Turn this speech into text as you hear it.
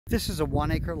This is a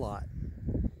 1-acre lot,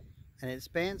 and it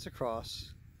spans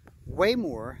across way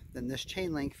more than this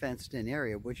chain link fenced in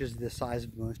area, which is the size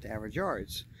of most average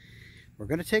yards. We're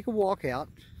going to take a walk out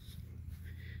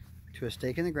to a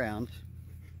stake in the ground.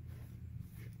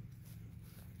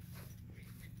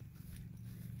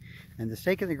 And the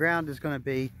stake in the ground is going to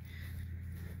be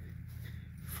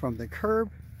from the curb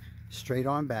straight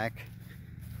on back,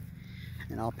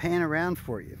 and I'll pan around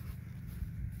for you.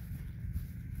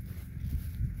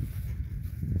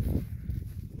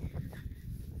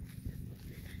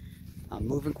 I'm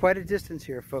moving quite a distance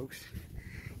here, folks.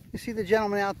 You see the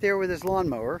gentleman out there with his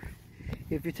lawnmower.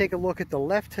 If you take a look at the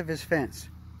left of his fence,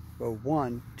 go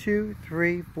 1, 2,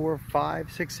 3, 4,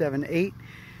 5, 6, 7,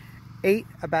 8,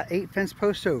 about 8 fence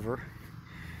posts over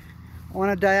on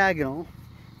a diagonal.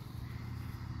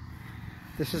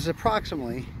 This is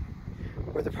approximately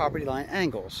where the property line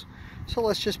angles. So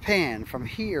let's just pan from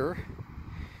here,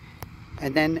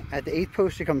 and then at the 8th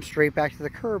post it comes straight back to the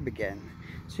curb again.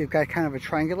 So you've got kind of a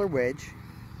triangular wedge.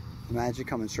 Imagine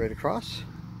coming straight across,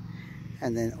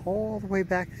 and then all the way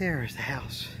back there is the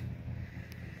house.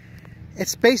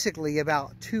 It's basically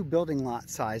about 2 building lot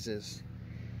sizes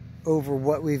over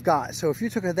what we've got. So if you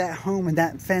took that home and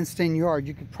that fenced in yard,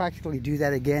 you could practically do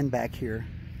that again back here.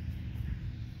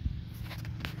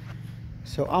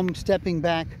 So I'm stepping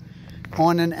back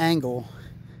on an angle.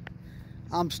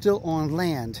 I'm still on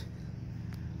land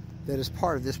that is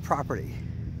part of this property,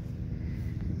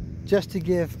 just to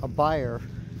give a buyer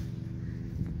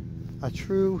a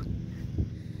true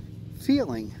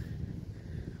feeling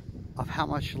of how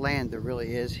much land there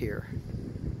really is here.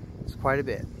 It's quite a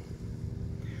bit.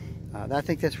 I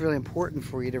think that's really important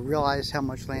for you to realize how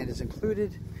much land is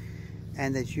included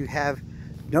and that you have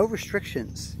no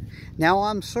restrictions. Now,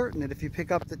 I'm certain that if you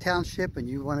pick up the township and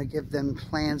you want to give them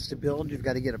plans to build, you've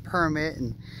got to get a permit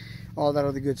and all that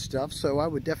other good stuff. So I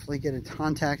would definitely get in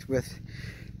contact with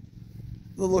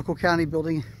the local county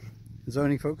building and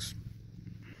zoning folks.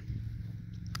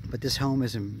 But this home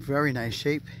is in very nice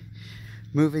shape,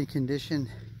 moving condition,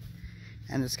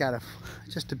 and it's got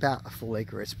just about a full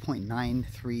acre. It's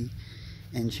 0.93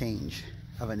 and change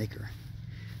of an acre.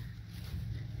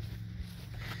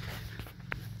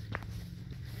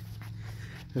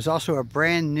 There's also a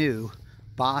brand new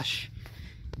Bosch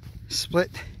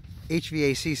split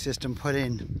HVAC system put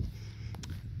in.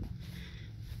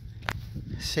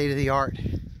 State of the art,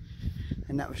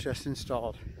 and that was just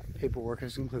installed. Paperwork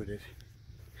is included.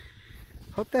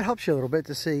 Hope that helps you a little bit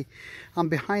to see. I'm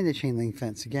behind the chain link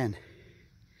fence again.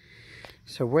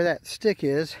 So where that stick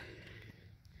is,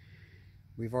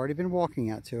 we've already been walking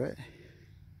out to it.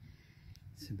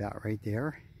 It's about right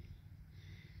there.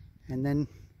 And then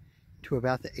to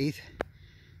about the 8th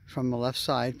from the left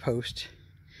side post,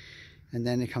 and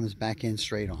then it comes back in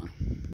straight on.